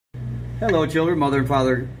Hello, children. Mother and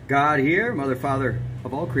Father God here. Mother, Father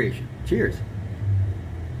of all creation. Cheers.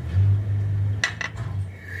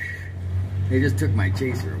 They just took my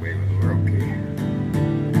chaser away, but we're okay.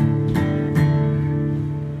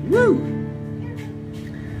 Woo!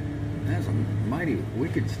 That's some mighty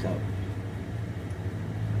wicked stuff.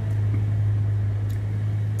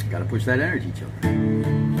 Gotta push that energy, children.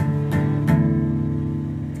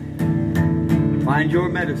 Find your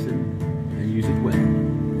medicine and use it well,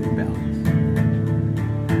 in balance.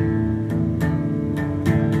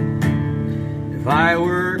 If I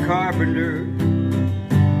were a carpenter,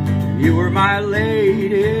 and you were my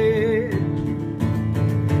lady,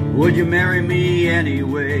 would you marry me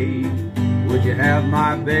anyway? Would you have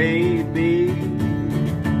my baby?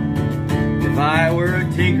 If I were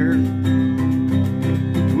a tinker,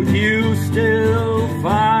 would you still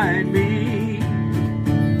find me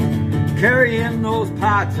carrying those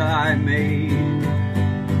pots I made,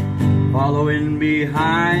 following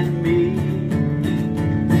behind me?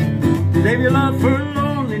 Save your love for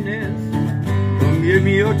loneliness, come give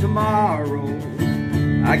me your tomorrow.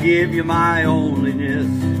 I give you my onlyness,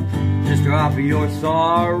 just drop your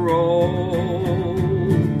sorrow.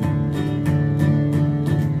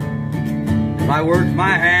 If I worked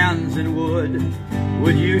my hands in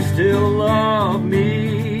would you still love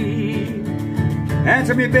me?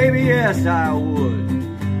 Answer me, baby, yes I would,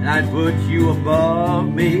 and I'd put you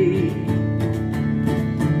above me.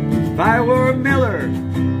 If I were a miller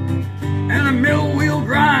and a mill wheel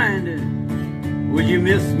grinding, would you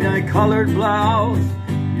miss my colored blouse,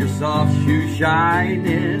 your soft shoe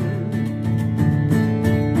shining?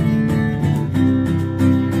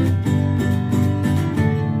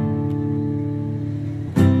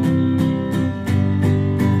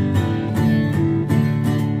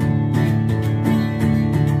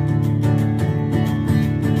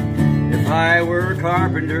 If I were a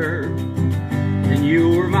carpenter and you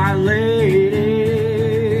were my lady,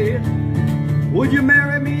 would you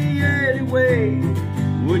marry me anyway?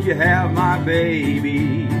 Would you have my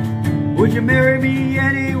baby? Would you marry me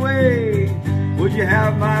anyway? Would you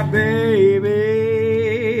have my baby?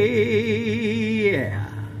 Yeah,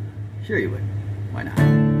 sure you would. Why not?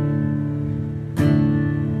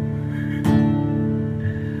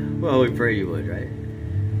 Well, we pray you would, right?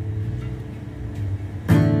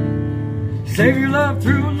 Save your love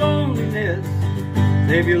through loneliness,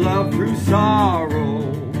 save your love through sorrow.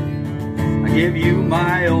 I give you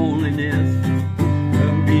my onlyness,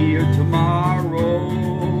 come be your tomorrow.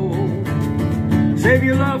 Save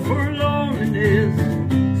your love for loneliness,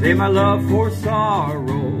 save my love for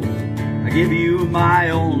sorrow. I give you my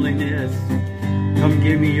onlyness, come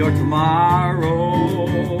give me your tomorrow.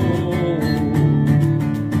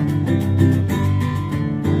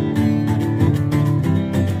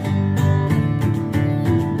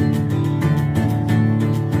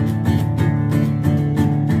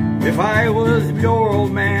 If I was your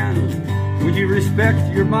old man, would you respect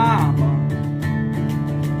your mama?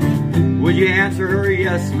 Would you answer her,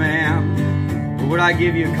 yes ma'am? Or would I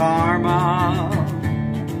give you karma?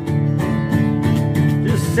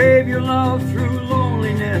 Just save your love through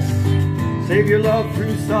loneliness, save your love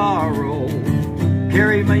through sorrow.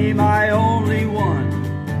 Carry me, my only one,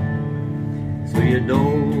 so you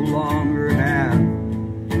no longer have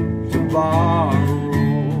to borrow.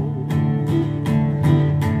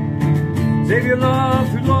 Save your love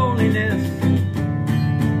through loneliness,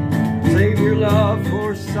 save your love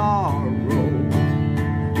for sorrow.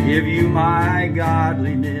 Give you my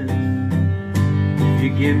godliness, if you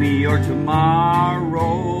give me your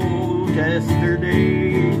tomorrow.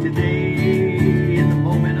 Yesterday, today, in the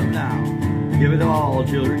moment of now. Give it all,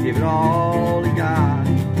 children, give it all to God.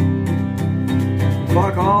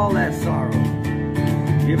 Fuck all that sorrow,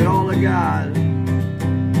 give it all to God.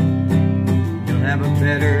 You'll have a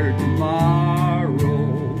better tomorrow.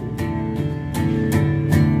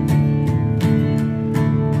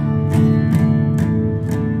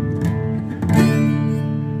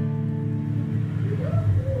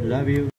 Love you.